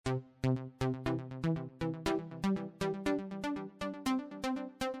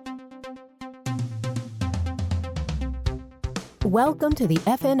Welcome to the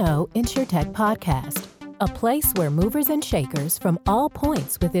FNO InsurTech Podcast, a place where movers and shakers from all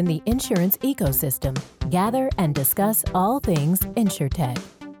points within the insurance ecosystem gather and discuss all things InsurTech.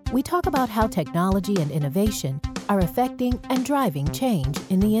 We talk about how technology and innovation are affecting and driving change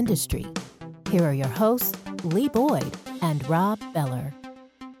in the industry. Here are your hosts, Lee Boyd and Rob Beller.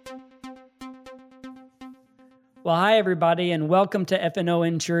 Well, hi, everybody, and welcome to FNO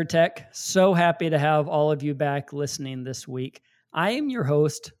InsurTech. So happy to have all of you back listening this week. I am your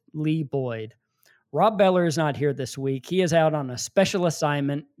host, Lee Boyd. Rob Beller is not here this week. He is out on a special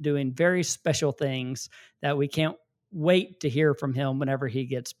assignment doing very special things that we can't wait to hear from him whenever he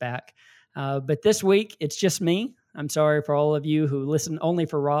gets back. But this week, it's just me. I'm sorry for all of you who listen only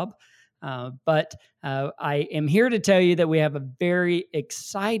for Rob. But I am here to tell you that we have a very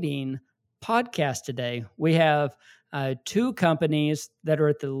exciting podcast today. We have two companies that are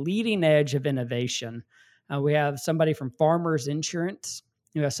at the leading edge of innovation. We have somebody from Farmers Insurance.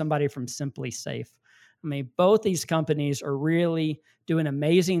 We have somebody from SimpliSafe. I mean, both these companies are really doing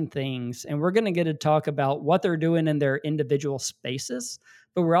amazing things, and we're going to get to talk about what they're doing in their individual spaces,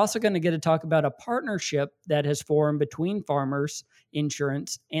 but we're also going to get to talk about a partnership that has formed between Farmers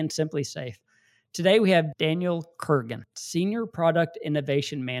Insurance and SimpliSafe. Today, we have Daniel Kurgan, Senior Product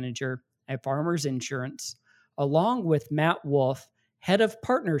Innovation Manager at Farmers Insurance, along with Matt Wolf, Head of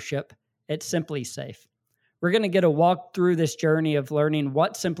Partnership at SimpliSafe. We're going to get a walk through this journey of learning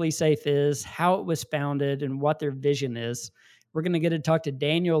what SimpliSafe is, how it was founded, and what their vision is. We're going to get to talk to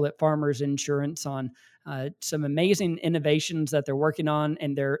Daniel at Farmers Insurance on some amazing innovations that they're working on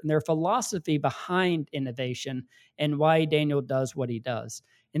and their philosophy behind innovation and why Daniel does what he does.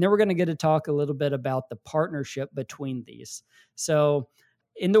 And then we're going to get to talk a little bit about the partnership between these. So,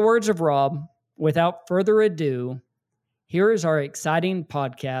 in the words of Rob, without further ado, here is our exciting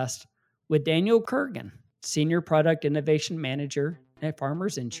podcast with Daniel Kurgan, Senior Product Innovation Manager at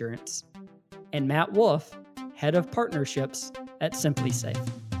Farmers Insurance, and Matt Wolf, Head of Partnerships at SimpliSafe.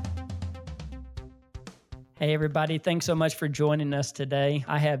 Hey, everybody. Thanks so much for joining us today.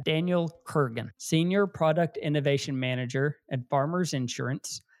 I have Daniel Kurgan, Senior Product Innovation Manager at Farmers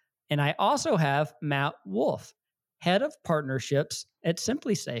Insurance, and I also have Matt Wolf, Head of Partnerships at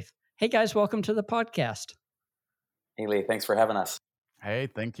SimpliSafe. Hey, guys. Welcome to the podcast. Hey, Lee. Thanks for having us. Hey,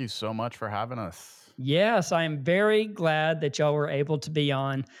 thank you so much for having us. Yes, I am very glad that y'all were able to be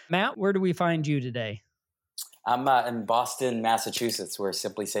on. Matt, where do we find you today? I'm in Boston, Massachusetts, where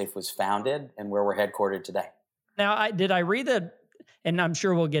SimpliSafe was founded and where we're headquartered today. Now, did I read that, and I'm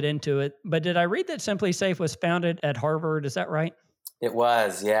sure we'll get into it, but did I read that SimpliSafe was founded at Harvard? Is that right? It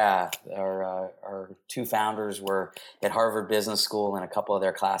was, yeah. Our two founders were at Harvard Business School, and a couple of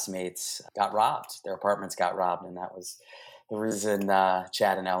their classmates got robbed. Their apartments got robbed, and that was the reason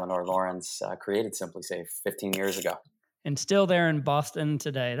Chad and Eleanor Lawrence created SimpliSafe 15 years ago. And still there in Boston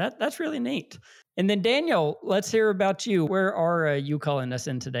today. That's really neat. And then Daniel, let's hear about you. Where are you calling us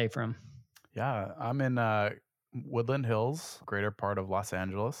in today from? Yeah, I'm in Woodland Hills, greater part of Los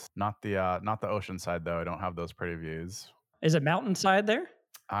Angeles. Not the ocean side though. I don't have those pretty views. Is it mountainside there?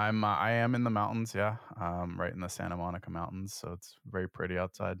 I am in the mountains. Yeah, right in the Santa Monica Mountains. So it's very pretty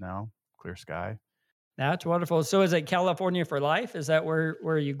outside now. Clear sky. That's wonderful. So is it California for life? Is that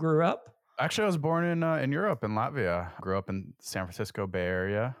where you grew up? Actually, I was born in Europe, in Latvia. Grew up in San Francisco Bay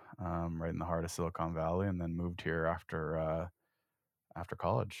Area, right in the heart of Silicon Valley, and then moved here after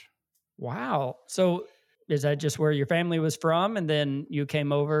college. Wow. So is that just where your family was from? And then you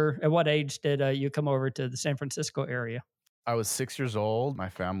came over? At what age did you come over to the San Francisco area? I was 6 years old. My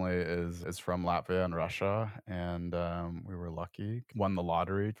family is from Latvia and Russia, and we were lucky. Won the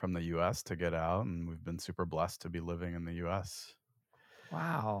lottery from the U.S. to get out, and we've been super blessed to be living in the U.S.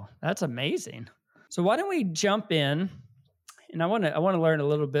 Wow, that's amazing. So why don't we jump in? And I want to learn a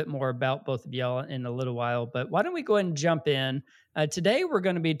little bit more about both of y'all in a little while, but why don't we go ahead and jump in? Today, we're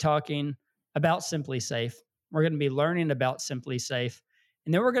going to be talking about SimpliSafe. We're going to be learning about SimpliSafe,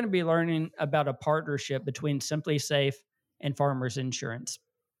 and then we're going to be learning about a partnership between SimpliSafe and Farmers Insurance.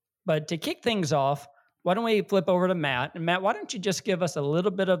 But to kick things off, why don't we flip over to Matt? And Matt, why don't you just give us a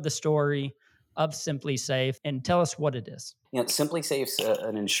little bit of the story of SimpliSafe and tell us what it is? SimpliSafe's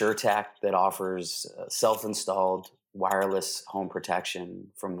an insurtech that offers self-installed wireless home protection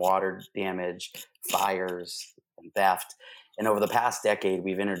from water damage, fires, and theft. And over the past decade,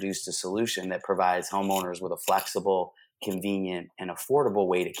 we've introduced a solution that provides homeowners with a flexible, convenient, and affordable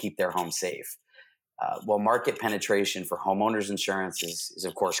way to keep their home safe. While market penetration for homeowners insurance is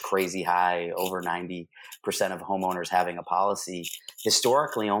of course crazy high, over 90% of homeowners having a policy,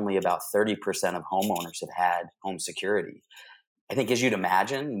 historically only about 30% of homeowners have had home security. I think, as you'd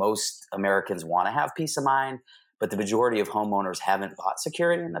imagine, most Americans want to have peace of mind, but the majority of homeowners haven't bought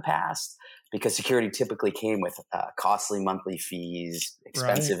security in the past because security typically came with costly monthly fees, Right.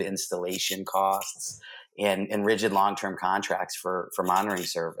 expensive installation costs, and rigid long-term contracts for monitoring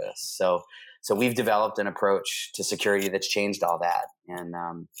service. So we've developed an approach to security that's changed all that. And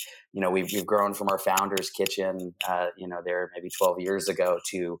we've grown from our founder's kitchen, there maybe 12 years ago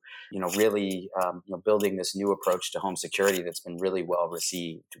to really building this new approach to home security that's been really well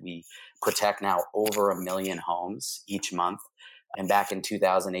received. We protect now over 1 million homes each month. And back in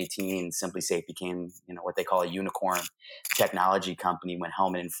 2018, SimpliSafe became, what they call a unicorn technology company when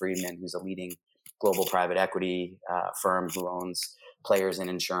Hellman and Friedman, who's a leading global private equity firm who owns players in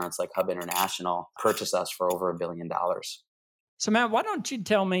insurance like Hub International, purchased us for over $1 billion. So, Matt, why don't you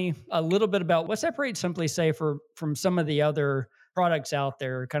tell me a little bit about what separates SimpliSafe from some of the other products out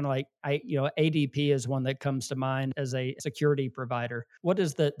there? Kind of like ADP is one that comes to mind as a security provider. What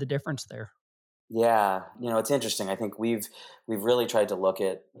is the difference there? Yeah, it's interesting. I think we've really tried to look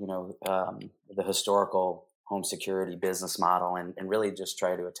at the historical home security business model and really just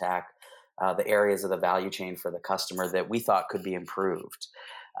try to attack the areas of the value chain for the customer that we thought could be improved.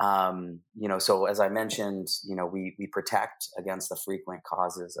 So as I mentioned, we protect against the frequent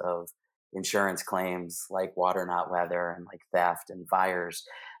causes of insurance claims like water, not weather, and like theft and fires.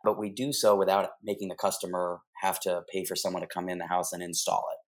 But we do so without making the customer have to pay for someone to come in the house and install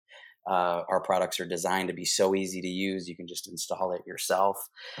it. Our products are designed to be so easy to use. You can just install it yourself.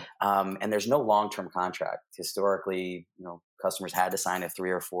 And there's no long-term contract. Historically, customers had to sign a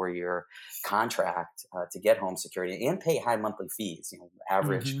 3 or 4 year contract to get home security and pay high monthly fees.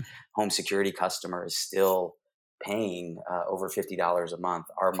 Average Hmm. home security customer is still paying over $50 a month.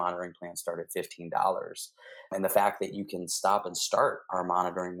 Our monitoring plans start at $15. And the fact that you can stop and start our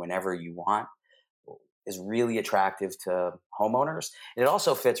monitoring whenever you want is really attractive to homeowners. And it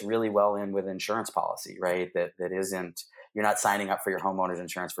also fits really well in with insurance policy, right? That isn't, you're not signing up for your homeowner's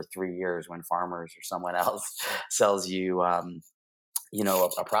insurance for 3 years when Farmers or someone else sells you, a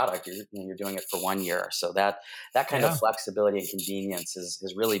product. You're doing it for 1 year. So that kind of Yeah. flexibility and convenience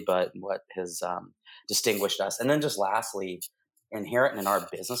is really but what has distinguished us. And then just lastly, inherent in our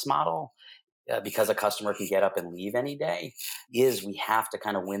business model, because a customer can get up and leave any day, is we have to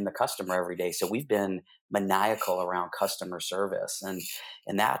kind of win the customer every day. So we've been maniacal around customer service,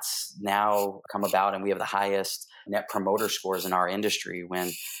 and that's now come about. And we have the highest net promoter scores in our industry.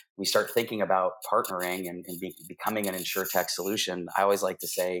 When we start thinking about partnering and becoming an insurtech solution, I always like to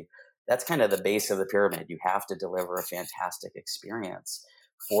say that's kind of the base of the pyramid. You have to deliver a fantastic experience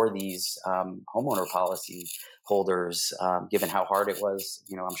for these homeowner policy holders, given how hard it was,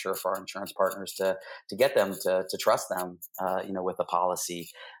 I'm sure for our insurance partners to get them to trust them, with the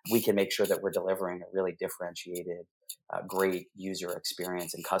policy. We can make sure that we're delivering a really differentiated, great user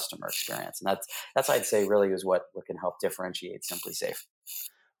experience and customer experience, and that's I'd say really is what can help differentiate SimpliSafe.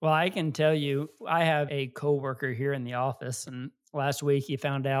 Well, I can tell you, I have a coworker here in the office, and last week he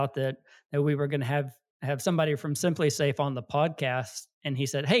found out that we were going to have somebody from SimpliSafe on the podcast, and he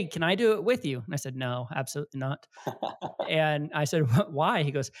said, "Hey, can I do it with you?" And I said, "No, absolutely not." And I said, "Why?"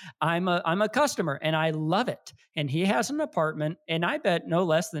 He goes, I'm a customer and I love it." And he has an apartment, and I bet no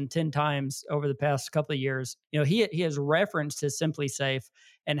less than 10 times over the past couple of years, he has referenced his SimpliSafe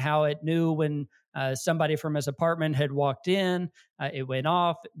and how it knew when somebody from his apartment had walked in, it went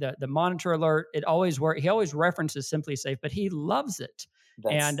off, the monitor alert, it always worked. He always references SimpliSafe, but he loves it.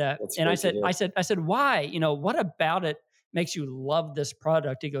 And That's and I great to said, hear. why? What about it makes you love this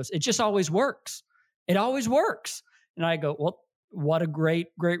product? He goes, it just always works. It always works. And I go, well, what a great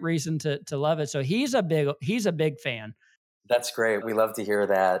reason to love it. So he's a big fan. That's great. We love to hear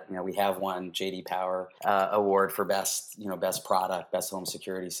that. We have won JD Power award for best product, best home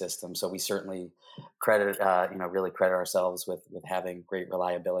security system. So we certainly really credit ourselves with having great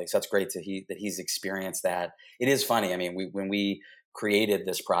reliability. So that's great that he's experienced that. It is funny. I mean, when we created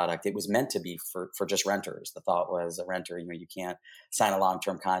this product, it was meant to be for just renters. The thought was a renter, you can't sign a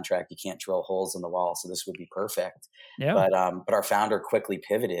long-term contract, you can't drill holes in the wall. So this would be perfect. Yeah. But our founder quickly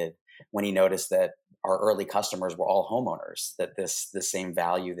pivoted when he noticed that our early customers were all homeowners, that the same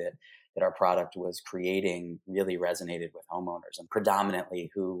value that our product was creating really resonated with homeowners, and predominantly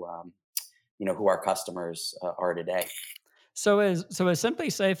who our customers are today. So is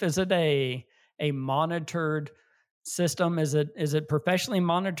SimpliSafe, is it a monitored system? Is it professionally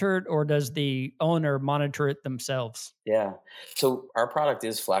monitored, or does the owner monitor it themselves? Yeah. So our product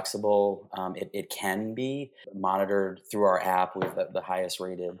is flexible. It can be monitored through our app. We have the highest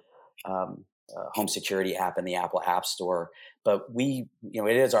rated home security app in the Apple App Store. But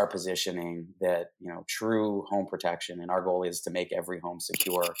it is our positioning that, true home protection, and our goal is to make every home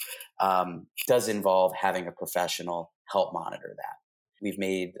secure, does involve having a professional help monitor that. We've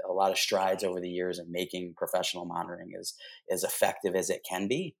made a lot of strides over the years in making professional monitoring as effective as it can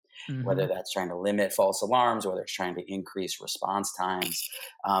be, whether Hmm. that's trying to limit false alarms, whether it's trying to increase response times.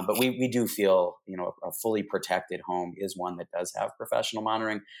 But we do feel, a fully protected home is one that does have professional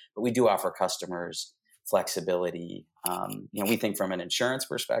monitoring, but we do offer customers flexibility. We think from an insurance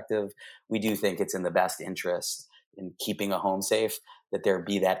perspective, we do think it's in the best interest in keeping a home safe that there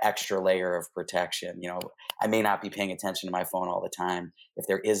be that extra layer of protection. I may not be paying attention to my phone all the time. If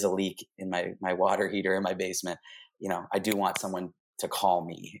there is a leak in my water heater in my basement, I do want someone to call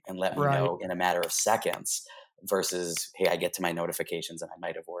me and let me Right. know in a matter of seconds versus, hey, I get to my notifications and I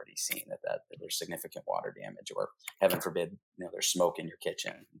might have already seen that there's significant water damage, or heaven forbid, there's smoke in your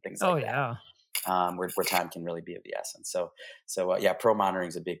kitchen and things Oh like that. yeah. Where time can really be of the essence. So yeah, pro monitoring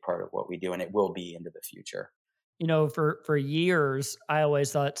is a big part of what we do, and it will be into the future. For years, I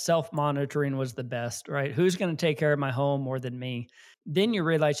always thought self-monitoring was the best, right? Who's going to take care of my home more than me? Then you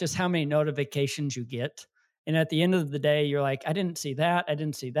realize just how many notifications you get. And at the end of the day, you're like, I didn't see that. I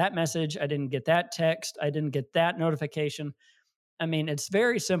didn't see that message. I didn't get that text. I didn't get that notification. I mean, it's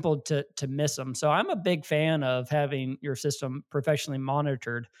very simple to miss them. So I'm a big fan of having your system professionally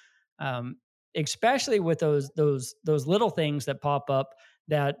monitored, um, especially with those little things that pop up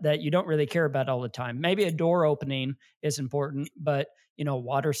that you don't really care about all the time. Maybe a door opening is important, but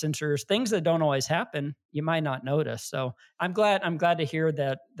water sensors, things that don't always happen, you might not notice. So I'm glad to hear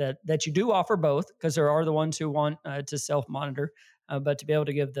that you do offer both, because there are the ones who want to self monitor, but to be able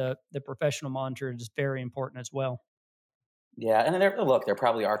to give the professional monitor is very important as well. Yeah, and then there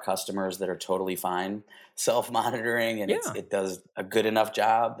probably are customers that are totally fine self-monitoring, and Yeah. it does a good enough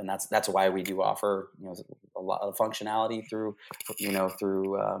job, and that's why we do offer, a lot of functionality through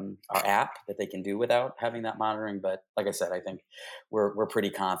our app that they can do without having that monitoring. But like I said, I think we're pretty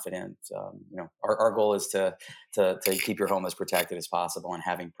confident. Our goal is to keep your home as protected as possible, and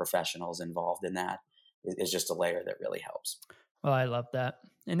having professionals involved in that is just a layer that really helps. Well, I love that.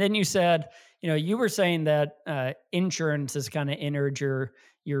 And then you said, you were saying that insurance has kind of entered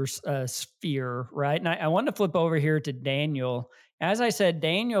your sphere, right? And I want to flip over here to Daniel. As I said,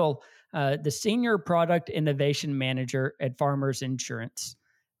 Daniel, the senior product innovation manager at Farmers Insurance.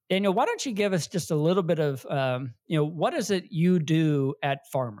 Daniel, why don't you give us just a little bit of, what is it you do at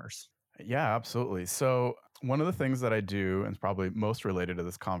Farmers? Yeah, absolutely. So, one of the things that I do, and it's probably most related to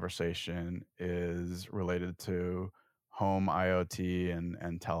this conversation, is related to home IoT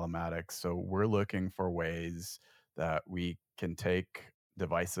and telematics. So, we're looking for ways that we can take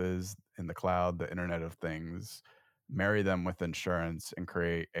devices in the cloud, the Internet of Things, marry them with insurance, and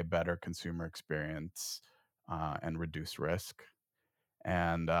create a better consumer experience and reduce risk.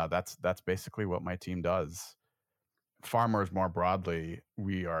 And that's basically what my team does. Farmers more broadly,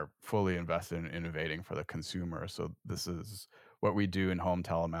 we are fully invested in innovating for the consumer. So this is what we do in home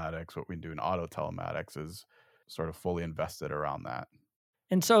telematics, what we do in auto telematics is sort of fully invested around that.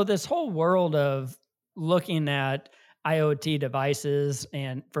 And so this whole world of looking at IoT devices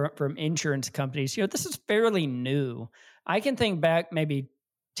and from insurance companies, this is fairly new. I can think back maybe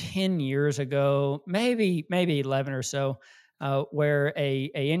 10 years ago, maybe 11 or so, where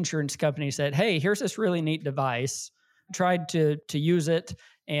a insurance company said, "Hey, here's this really neat device. Tried to use it,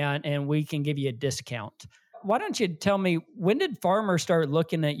 and we can give you a discount." Why don't you tell me, when did farmers start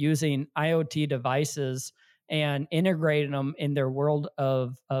looking at using IoT devices and integrating them in their world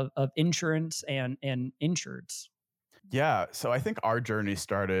of insurance and insureds? Yeah, so I think our journey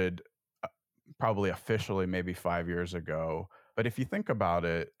started probably officially maybe 5 years ago. But if you think about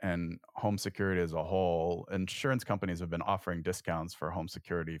it and home security as a whole, insurance companies have been offering discounts for home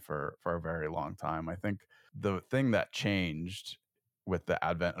security for a very long time. I think the thing that changed with the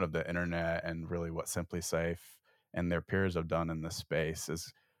advent of the internet and really what Simply Safe and their peers have done in this space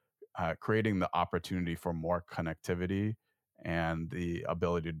is creating the opportunity for more connectivity and the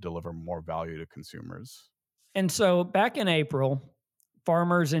ability to deliver more value to consumers. And so back in April,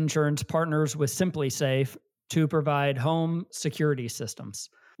 Farmers Insurance partners with Simply Safe to provide home security systems.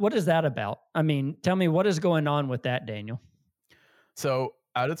 What is that about? I mean, tell me what is going on with that, Daniel. So,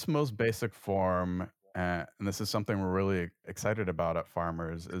 at its most basic form, and this is something we're really excited about at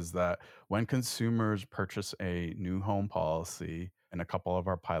Farmers, is that when consumers purchase a new home policy in a couple of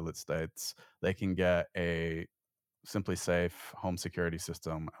our pilot states, they can get a Simply Safe home security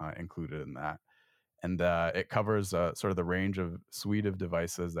system included in that. And it covers sort of the range of suite of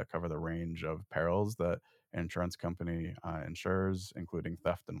devices that cover the range of perils that an insurance company insures, including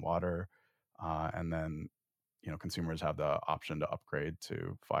theft and water, and then consumers have the option to upgrade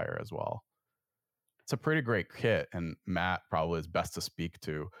to fire as well. It's a pretty great kit, and Matt probably is best to speak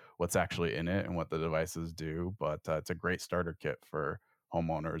to what's actually in it and what the devices do, but it's a great starter kit for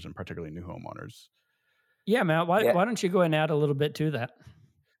homeowners and particularly new homeowners. Yeah, Matt, why Yeah. don't you go and add a little bit to that?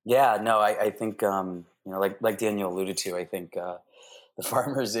 Yeah, no, I think like Daniel alluded to, I think the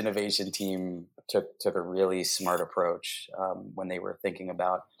Farmers Innovation Team took a really smart approach when they were thinking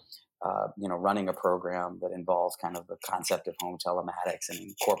about running a program that involves kind of the concept of home telematics and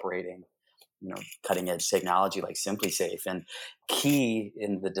incorporating cutting edge technology like SimpliSafe. And key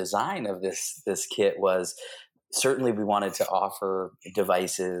in the design of this kit was certainly we wanted to offer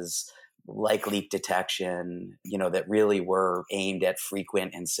devices like leak detection, that really were aimed at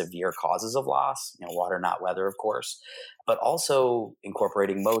frequent and severe causes of loss, water, not weather, of course, but also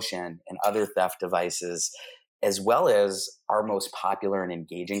incorporating motion and other theft devices, as well as our most popular and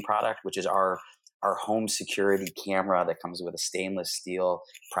engaging product, which is our home security camera that comes with a stainless steel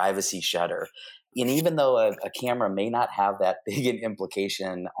privacy shutter. And even though a camera may not have that big an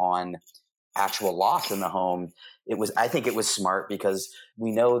implication on actual loss in the home, I think it was smart because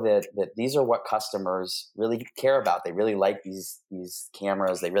we know that these are what customers really care about. They really like these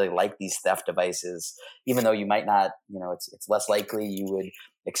cameras. They really like these theft devices, even though you might not, it's less likely you would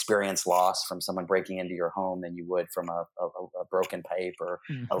experience loss from someone breaking into your home than you would from a broken pipe or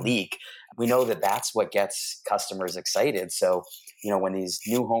a Mhm. leak. We know that that's what gets customers excited. So, when these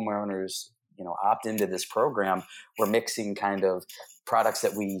new homeowners, opt into this program, we're mixing kind of products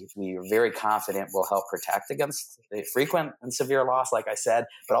that we are very confident will help protect against the frequent and severe loss, like I said,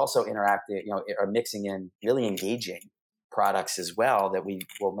 but also are mixing in really engaging products as well that we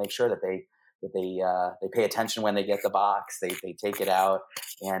will make sure that they pay attention when they get the box, they take it out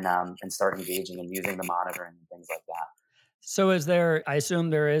and start engaging and using the monitoring and things like that. So is there, I assume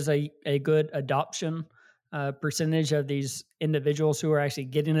there is a good adoption percentage of these individuals who are actually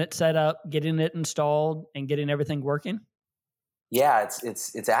getting it set up, getting it installed, and getting everything working? Yeah,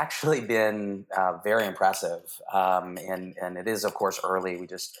 it's actually been very impressive, and it is of course early. We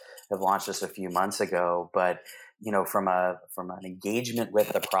just have launched this a few months ago, but from an engagement with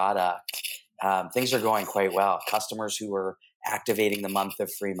the product, things are going quite well. Customers who are activating the month of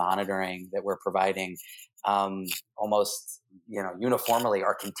free monitoring that we're providing, almost uniformly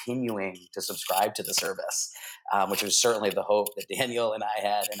are continuing to subscribe to the service, which was certainly the hope that Daniel and I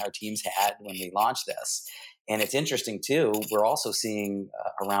had and our teams had when we launched this. And it's interesting too. We're also seeing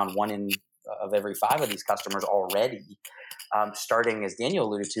around one in of every five of these customers already starting, as Daniel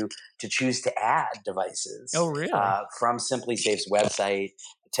alluded to choose to add Oh, devices really? from SimpliSafe's website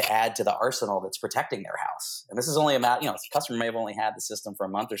to add to the arsenal that's protecting their house. And this is only about, the customer may have only had the system for a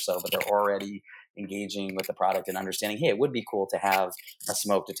month or so, but they're already engaging with the product and understanding, hey, it would be cool to have a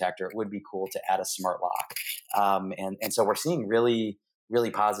smoke detector. It would be cool to add a smart lock. And so we're seeing really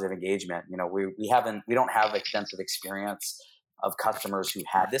positive engagement. We don't have extensive experience of customers who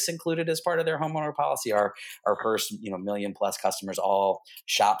had this included as part of their homeowner policy. Our first million plus customers all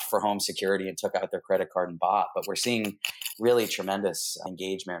shopped for home security and took out their credit card and bought. But we're seeing really tremendous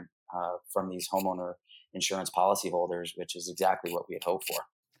engagement from these homeowner insurance policyholders, which is exactly what we had hoped for.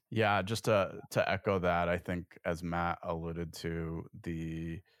 Yeah, just to echo that, I think as Matt alluded to,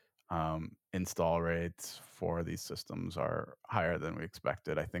 the install rates for these systems are higher than we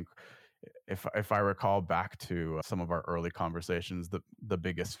expected. I think if I recall back to some of our early conversations, the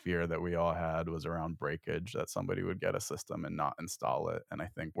biggest fear that we all had was around breakage, that somebody would get a system and not install it. And I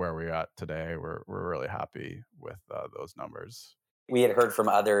think where we're at today, we're really happy with those numbers. We had heard from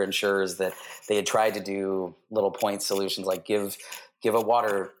other insurers that they had tried to do little point solutions like give a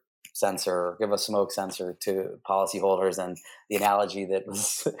water sensor, give a smoke sensor to policyholders, and the analogy that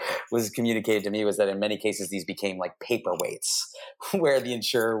was communicated to me was that in many cases these became like paperweights, where the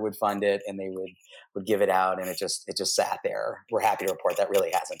insurer would fund it and they would give it out, and it just sat there. We're happy to report that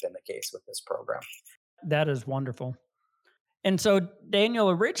really hasn't been the case with this program. That is wonderful. And so, Daniel,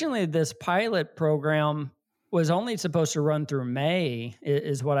 originally this pilot program was only supposed to run through May,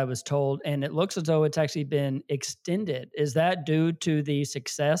 is what I was told. And it looks as though it's actually been extended. Is that due to the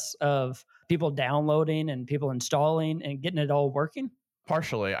success of people downloading and people installing and getting it all working?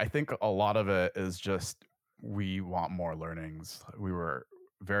 Partially, I think a lot of it is just we want more learnings. We were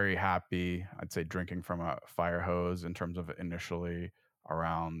very happy, I'd say, drinking from a fire hose in terms of initially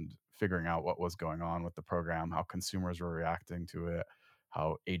around figuring out what was going on with the program, how consumers were reacting to it,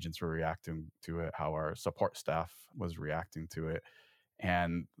 how agents were reacting to it, how our support staff was reacting to it.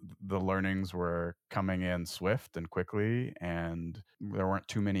 And the learnings were coming in swift and quickly, and there weren't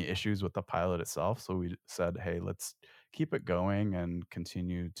too many issues with the pilot itself. So we said, hey, let's keep it going and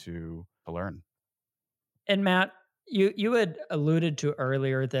continue to learn. And Matt, you had alluded to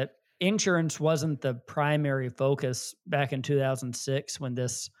earlier that insurance wasn't the primary focus back in 2006 when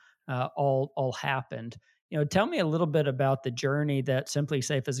this all happened. Tell me a little bit about the journey that Simply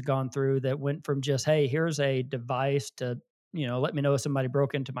Safe has gone through that went from just, hey, here's a device to, let me know if somebody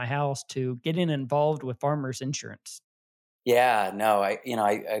broke into my house to getting involved with Farmers Insurance. Yeah, no, I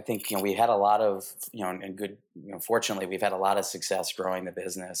think, we had a lot of, and good, fortunately, we've had a lot of success growing the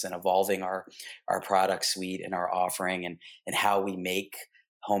business and evolving our product suite and our offering and how we make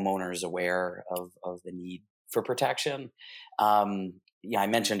homeowners aware of the need for protection. Yeah, I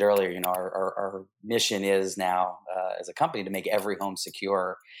mentioned earlier, our mission is now as a company to make every home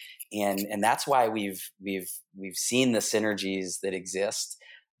secure, and that's why we've seen the synergies that exist,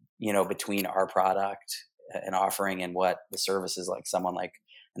 between our product and offering and what the services like someone like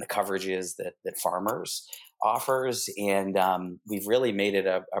and the coverages that Farmers offers. And we've really made it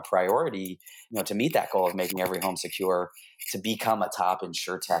a priority, to meet that goal of making every home secure, to become a top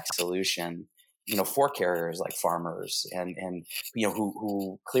InsurTech solution, for carriers like Farmers and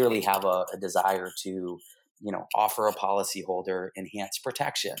who clearly have a desire to, offer a policyholder enhanced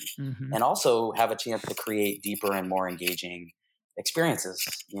protection Hmm. and also have a chance to create deeper and more engaging experiences,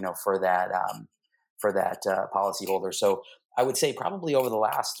 for that policyholder. So I would say probably over the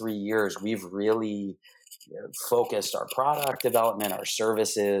last 3 years, we've really focused our product development, our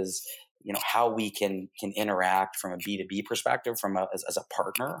services, how we can interact from a B2B perspective, as a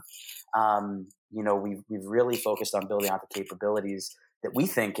partner. We've really focused on building out the capabilities that we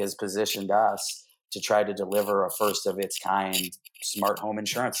think has positioned us to try to deliver a first of its kind smart home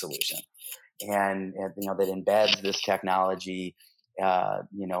insurance solution and that embeds this technology,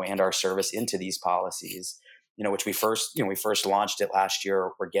 and our service into these policies. Which we first launched it last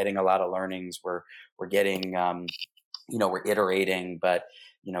year. We're getting a lot of learnings. We're getting, we're iterating, but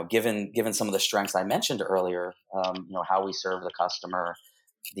given some of the strengths I mentioned earlier, how we serve the customer,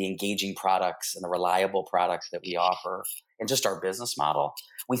 the engaging products and the reliable products that we offer, and just our business model,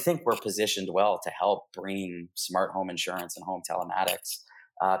 we think we're positioned well to help bring smart home insurance and home telematics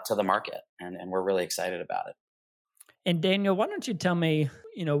to the market, and we're really excited about it. And Daniel, why don't you tell me,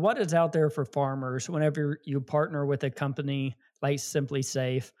 what is out there for farmers whenever you partner with a company like Simply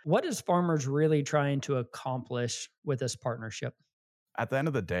Safe? What is Farmers really trying to accomplish with this partnership? At the end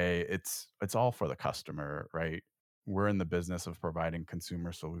of the day, it's all for the customer, right? We're in the business of providing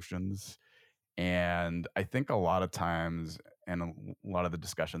consumer solutions. And I think a lot of times, and a lot of the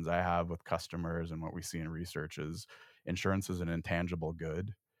discussions I have with customers and what we see in research is insurance is an intangible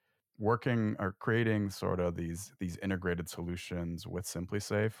good. Working or creating sort of these integrated solutions with Simply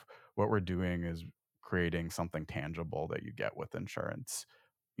Safe, what we're doing is creating something tangible that you get with insurance.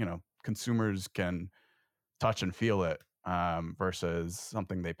 Consumers can touch and feel it, versus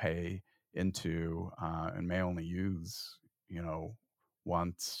something they pay into, and may only use, you know,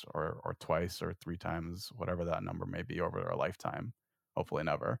 once or twice or three times, whatever that number may be over their lifetime. Hopefully,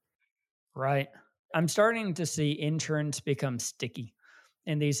 never. Right. I'm starting to see insurance become sticky.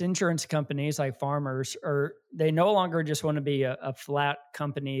 And these insurance companies like Farmers they no longer just want to be a flat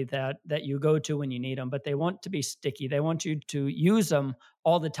company that you go to when you need them, but they want to be sticky. They want you to use them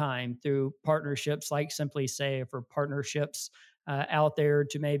all the time through partnerships like Simply Safe or partnerships out there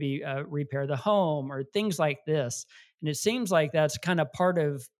to maybe repair the home or things like this. And it seems like that's kind of part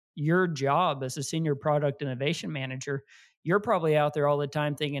of your job as a senior product innovation manager. You're probably out there all the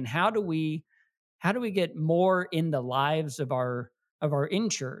time thinking, how do we get more in the lives of our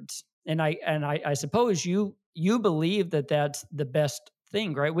insureds? And I suppose you believe that that's the best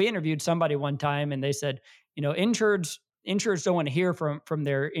thing, right? We interviewed somebody one time and they said, insureds don't want to hear from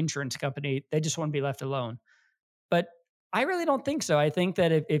their insurance company. They just want to be left alone. But I really don't think so. I think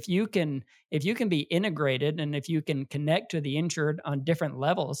that if you can be integrated and if you can connect to the insured on different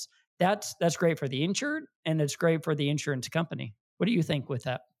levels, that's great for the insured and it's great for the insurance company. What do you think with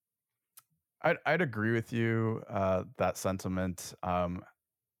that? I'd agree with you, that sentiment.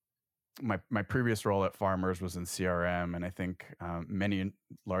 My previous role at Farmers was in CRM, and I think many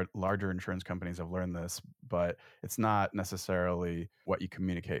larger insurance companies have learned this, but it's not necessarily what you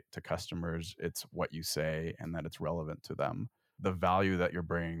communicate to customers, it's what you say and that it's relevant to them. The value that you're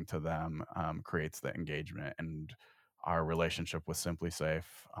bringing to them creates the engagement, and our relationship with Simply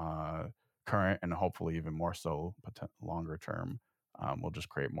Safe, current and hopefully even more so longer term, will just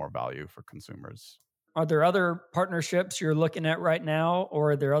create more value for consumers. Are there other partnerships you're looking at right now,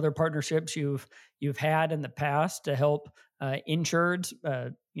 or are there other partnerships you've had in the past to help insureds,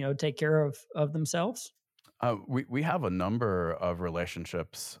 take care of themselves? We have a number of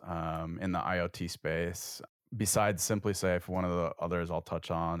relationships in the IoT space. besides SimpliSafe, one of the others I'll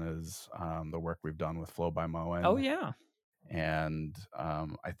touch on is the work we've done with Flow by Oh, Moen. yeah. And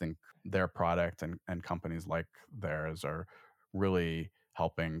I think their product and companies like theirs are really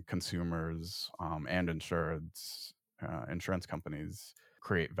helping consumers and insurance companies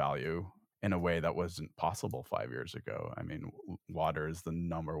create value in a way that wasn't possible 5 years ago. I mean, water is the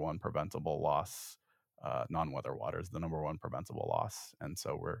number one preventable loss. Non-weather water is the number one preventable loss, and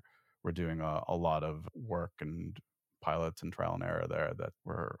so we're doing a lot of work and pilots and trial and error there that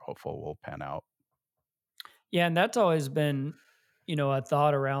we're hopeful will pan out. Yeah, and that's always been, a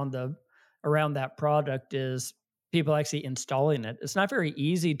thought around that product is people actually installing it. It's not very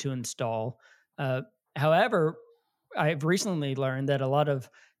easy to install. Uh, However, I've recently learned that a lot of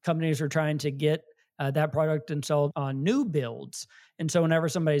companies are trying to get that product installed on new builds. And so, whenever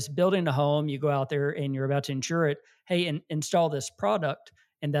somebody's building a home, you go out there and you're about to insure it. Hey, install this product,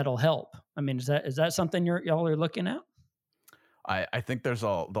 and that'll help. I mean, is that something y'all are looking at? I think there's a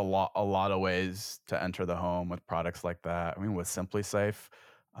lot of ways to enter the home with products like that. I mean, with SimpliSafe,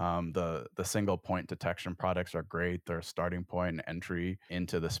 the single point detection products are great. They're a starting point and entry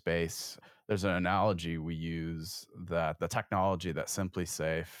into the space. There's an analogy we use that the technology that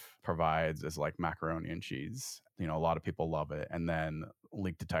SimpliSafe provides is like macaroni and cheese. You know, a lot of people love it, and then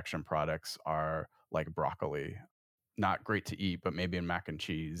leak detection products are like broccoli. Not great to eat, but maybe in mac and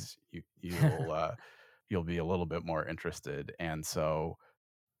cheese, you'll be a little bit more interested. And so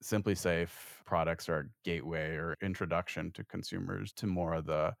SimpliSafe products are a gateway or introduction to consumers to more of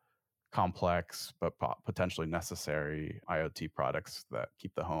the complex but potentially necessary IoT products that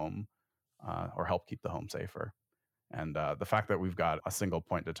keep the home or help keep the home safer. And the fact that we've got a single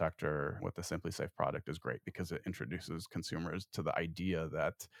point detector with the SimpliSafe product is great because it introduces consumers to the idea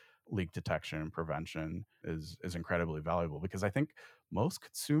that leak detection and prevention is incredibly valuable. Because I think most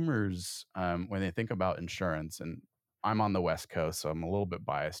consumers, when they think about insurance, and I'm on the West Coast, so I'm a little bit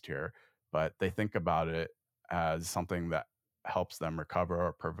biased here, but they think about it as something that helps them recover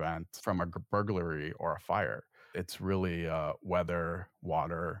or prevent from a burglary or a fire. It's really weather,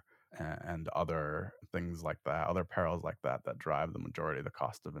 water, and other things like that, other perils like that, that drive the majority of the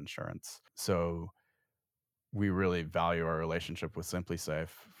cost of insurance. So we really value our relationship with SimpliSafe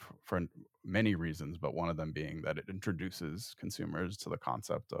for many reasons, but one of them being that it introduces consumers to the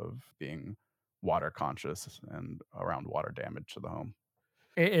concept of being water conscious and around water damage to the home.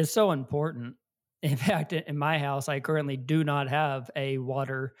 It is so important. In fact, in my house, I currently do not have a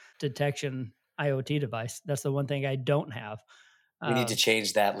water detection IoT device. That's the one thing I don't have. We need to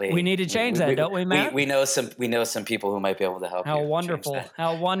change that, Lee. We need to change that, don't we, Matt? We know some people who might be able to help you. How wonderful.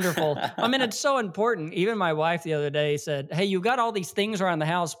 How wonderful. I mean, it's so important. Even my wife the other day said, "Hey, you got all these things around the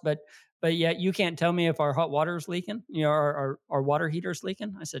house, but yet you can't tell me if our hot water is leaking, our water heater is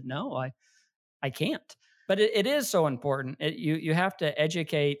leaking." I said, "No, I can't." But it is so important. You have to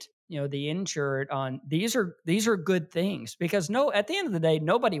educate, the insured on these are good things, because at the end of the day,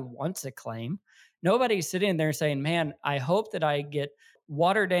 nobody wants a claim. Nobody's sitting there saying, "Man, I hope that I get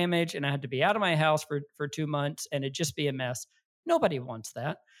water damage and I had to be out of my house for 2 months and it just be a mess." Nobody wants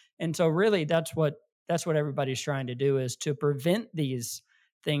that. And so really that's what everybody's trying to do, is to prevent these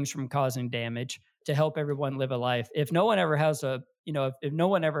things from causing damage, to help everyone live a life. If no one ever has if no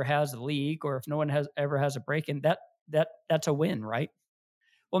one ever has a leak, or if no one ever has a break-in, that's a win, right?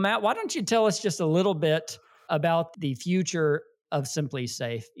 Well, Matt, why don't you tell us just a little bit about the future of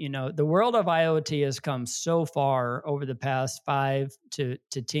SimpliSafe? The world of IoT has come so far over the past 5 to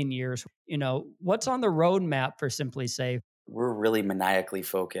 10 years. What's on the roadmap for SimpliSafe? We're really maniacally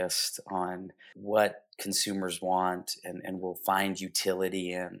focused on what consumers want and will find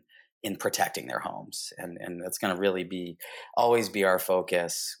utility in protecting their homes, and that's going to really always be our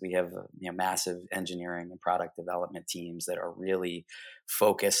focus. We have massive engineering and product development teams that are really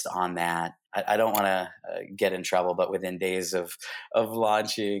focused on that. I don't want to get in trouble, but within days of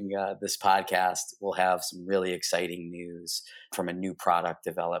launching this podcast, we'll have some really exciting news from a new product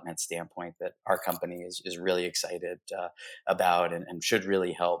development standpoint that our company is really excited about, and should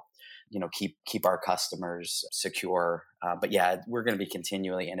really help keep our customers secure. But yeah, we're going to be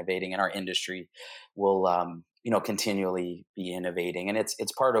continually innovating, and our industry will continually be innovating. And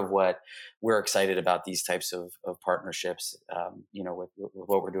it's part of what we're excited about, these types of partnerships, with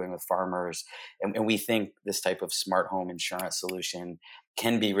what we're doing with farmers. And we think this type of smart home insurance solution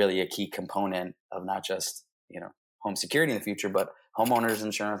can be really a key component of not just, home security in the future, but homeowners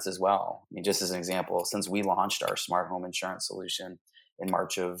insurance as well. I mean, just as an example, since we launched our smart home insurance solution in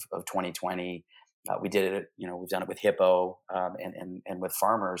March of 2020, We did it, we've done it with Hippo, and with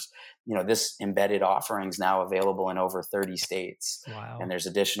Farmers. This embedded offering is now available in over 30 states. Wow. And there's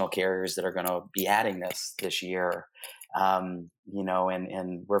additional carriers that are going to be adding this year. And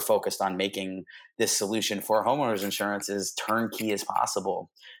we're focused on making this solution for homeowners insurance as turnkey as possible,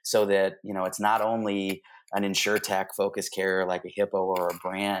 so that, it's not only an InsurTech focused carrier like a Hippo or a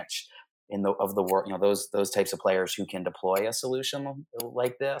Branch of the world, those types of players who can deploy a solution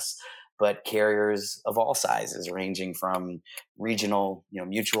like this, but carriers of all sizes, ranging from regional,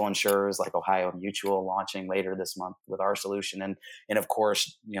 mutual insurers like Ohio Mutual launching later this month with our solution, and of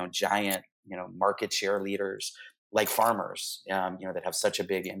course, giant, market share leaders like Farmers, that have such a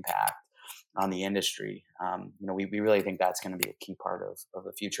big impact on the industry. We really think that's going to be a key part of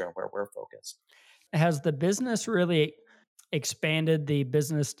the future and where we're focused. Has the business really expanded the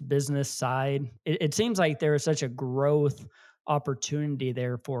business to business side? It seems like there is such a growth opportunity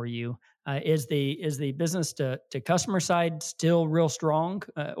there for you. Is the business to customer side still real strong,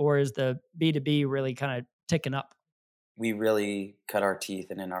 or is the B2B really kind of ticking up? We really cut our teeth,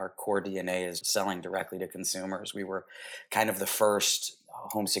 and in our core DNA is selling directly to consumers. We were kind of the first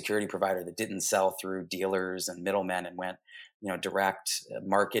home security provider that didn't sell through dealers and middlemen and went, direct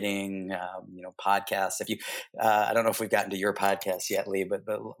marketing, podcasts. If you, I don't know if we've gotten to your podcast yet, Lee, but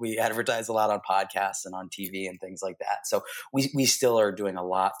we advertise a lot on podcasts and on TV and things like that. So we still are doing a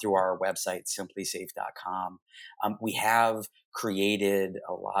lot through our website, simplysafe.com. We have created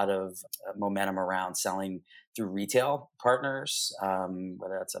a lot of momentum around selling through retail partners,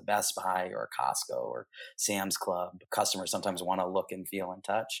 whether that's a Best Buy or a Costco or Sam's Club. Customers sometimes want to look and feel and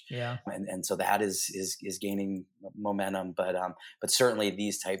touch. Yeah. And so that is gaining momentum. But certainly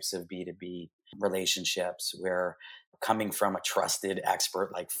these types of B2B relationships, where coming from a trusted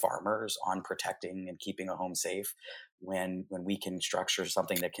expert like Farmers on protecting and keeping a home safe, when we can structure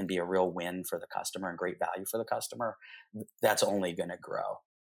something that can be a real win for the customer and great value for the customer, that's only going to grow.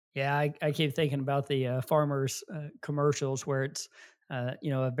 Yeah, I keep thinking about the Farmers commercials where it's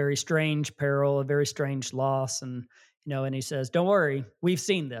a very strange peril, a very strange loss, and and he says, "Don't worry, we've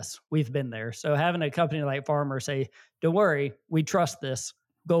seen this, we've been there." So having a company like Farmers say, "Don't worry, we trust this,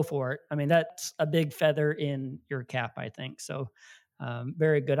 go for it." I mean, that's a big feather in your cap, I think. So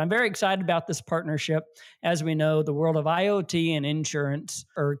very good. I'm very excited about this partnership. As we know, the world of IoT and insurance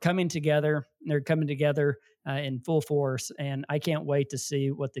are coming together. They're coming together in full force. And I can't wait to see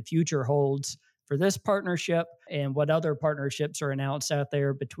what the future holds for this partnership and what other partnerships are announced out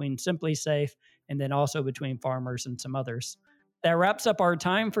there between SimpliSafe and then also between Farmers and some others. That wraps up our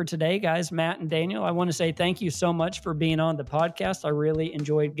time for today, guys. Matt and Daniel, I want to say thank you so much for being on the podcast. I really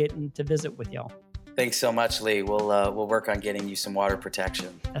enjoyed getting to visit with y'all. Thanks so much, Lee. We'll work on getting you some water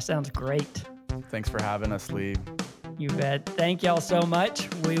protection. That sounds great. Thanks for having us, Lee. You bet. Thank y'all so much.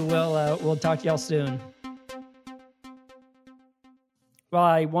 We'll talk to y'all soon. Well,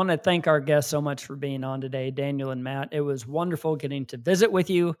 I want to thank our guests so much for being on today, Daniel and Matt. It was wonderful getting to visit with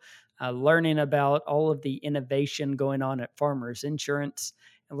you, learning about all of the innovation going on at Farmers Insurance,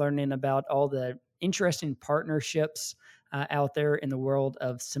 and learning about all the interesting partnerships out there in the world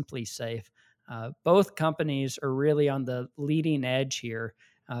of SimpliSafe. Both companies are really on the leading edge here.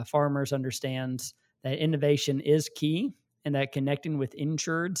 Farmers understands that innovation is key and that connecting with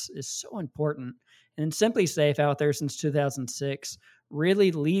insureds is so important. And SimpliSafe out there since 2006,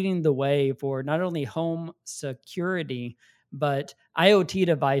 really leading the way for not only home security, but IoT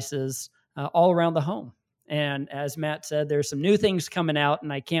devices all around the home. And as Matt said, there's some new things coming out,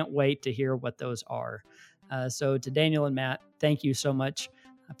 and I can't wait to hear what those are. So to Daniel and Matt, thank you so much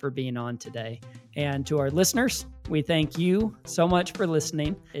for being on today. And to our listeners, we thank you so much for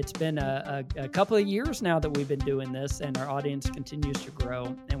listening. It's been a couple of years now that we've been doing this, and our audience continues to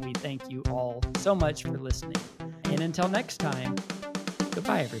grow. And we thank you all so much for listening. And until next time,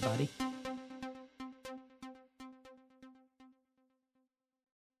 goodbye, everybody.